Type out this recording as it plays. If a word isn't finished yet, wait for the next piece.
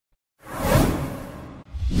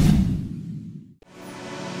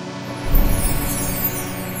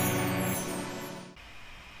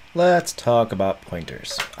Let's talk about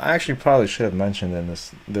pointers. I actually probably should have mentioned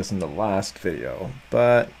this in the last video,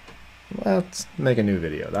 but let's make a new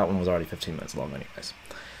video. That one was already 15 minutes long anyways.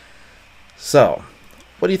 So,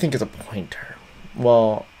 what do you think is a pointer?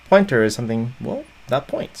 Well, pointer is something, well, that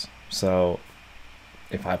points. So,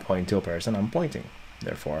 if I point to a person, I'm pointing.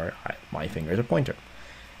 Therefore, my finger is a pointer.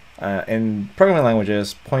 In programming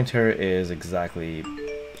languages, pointer is exactly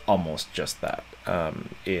almost just that.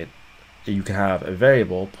 You can have a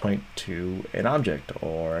variable point to an object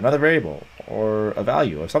or another variable or a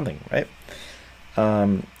value of something, right?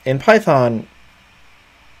 In Python,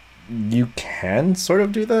 you can sort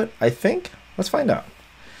of do that, I think. Let's find out.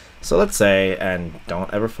 So let's say, and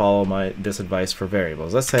don't ever follow this advice for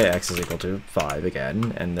variables. Let's say x is equal to 5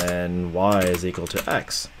 again, and then y is equal to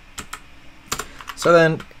x. So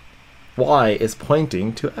then y is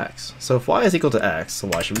pointing to x. So if y is equal to x,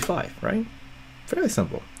 so y should be 5, right? Fairly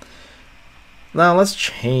simple. Now let's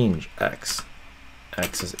change x.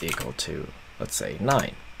 X is equal to, let's say,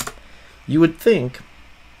 9. You would think,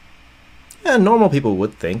 and normal people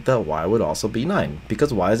would think that y would also be 9,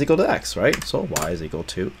 because y is equal to x, right? So y is equal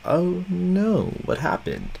to, oh no, what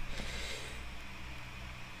happened?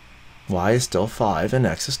 Y is still 5 and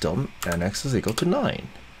x is equal to 9.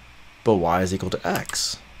 But y is equal to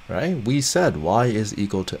x, right? We said y is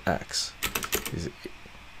equal to x.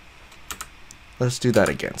 Let's do that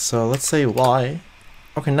again. So let's say y,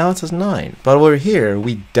 okay, now it says 9. But over here,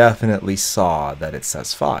 we definitely saw that it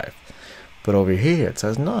says 5. But over here, it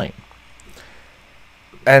says 9.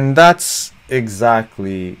 And that's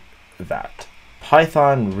exactly that.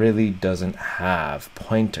 Python really doesn't have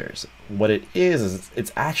pointers. What it is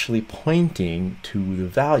it's actually pointing to the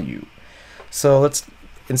value. So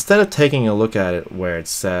instead of taking a look at it where it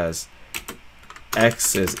says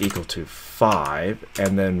x is equal to 5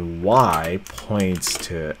 and then y points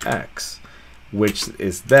to x, which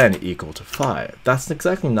is then equal to 5. That's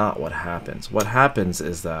exactly not what happens. What happens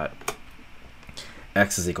is that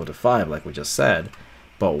x is equal to 5, like we just said,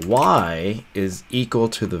 but y is equal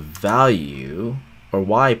to the value, or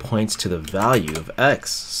y points to the value of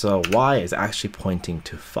x. So y is actually pointing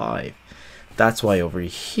to 5. That's why over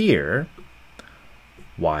here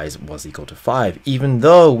y was equal to 5, even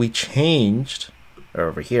though we changed, or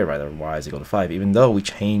over here rather, y is equal to 5, even though we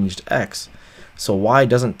changed x. So y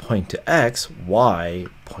doesn't point to x, y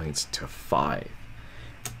points to 5.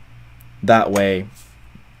 That way,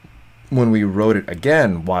 when we wrote it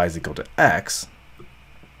again, y is equal to x,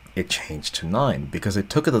 it changed to 9, because it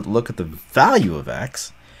took a look at the value of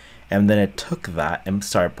x, and then it took that and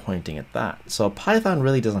started pointing at that. So Python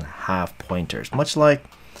really doesn't have pointers, much like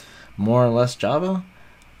more or less Java.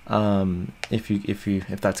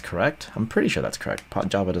 If that's correct, I'm pretty sure that's correct.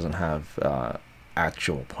 Java doesn't have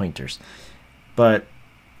actual pointers, but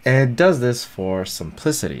it does this for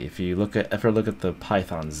simplicity. If you ever look at the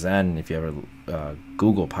Python Zen, if you ever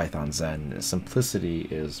Google Python Zen, simplicity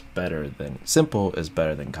is better than simple is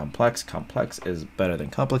better than complex. Complex is better than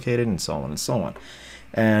complicated, and so on and so on.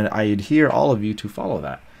 And I adhere all of you to follow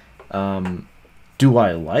that. Do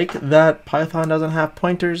I like that Python doesn't have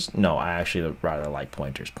pointers? No, I actually rather like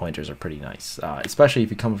pointers. Pointers are pretty nice, especially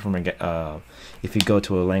if you come from if you go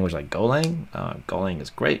to a language like Golang. Golang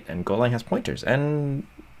is great, and Golang has pointers. And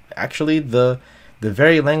actually, the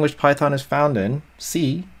very language Python is found in,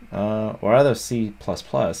 C, or either C++.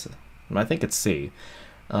 I think it's C,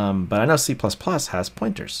 but I know C++ has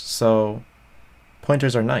pointers. So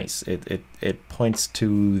pointers are nice. It points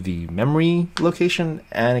to the memory location,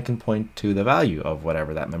 and it can point to the value of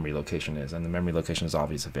whatever that memory location is, and the memory location is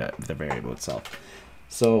obviously the variable itself.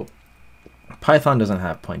 So Python doesn't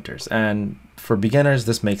have pointers, and for beginners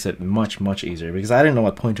this makes it much easier, because I didn't know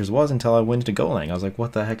what pointers was until I went to Golang. I was like,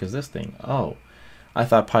 what the heck is this thing? Oh, I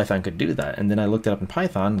thought Python could do that, and then I looked it up in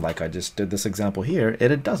Python, like I just did this example here,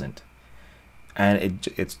 and it doesn't. And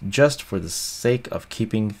it's just for the sake of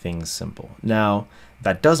keeping things simple. Now,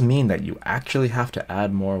 that does mean that you actually have to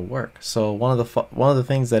add more work. So one of the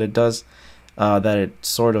things that it does, that it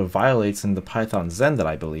sort of violates in the Python Zen, that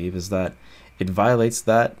I believe, is that it violates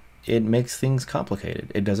that it makes things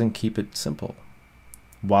complicated. It doesn't keep it simple.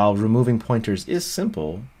 While removing pointers is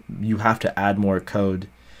simple, you have to add more code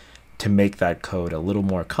to make that code a little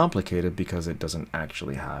more complicated, because it doesn't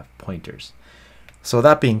actually have pointers. So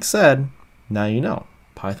that being said, now you know,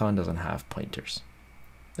 Python doesn't have pointers.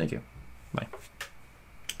 Thank you. Bye.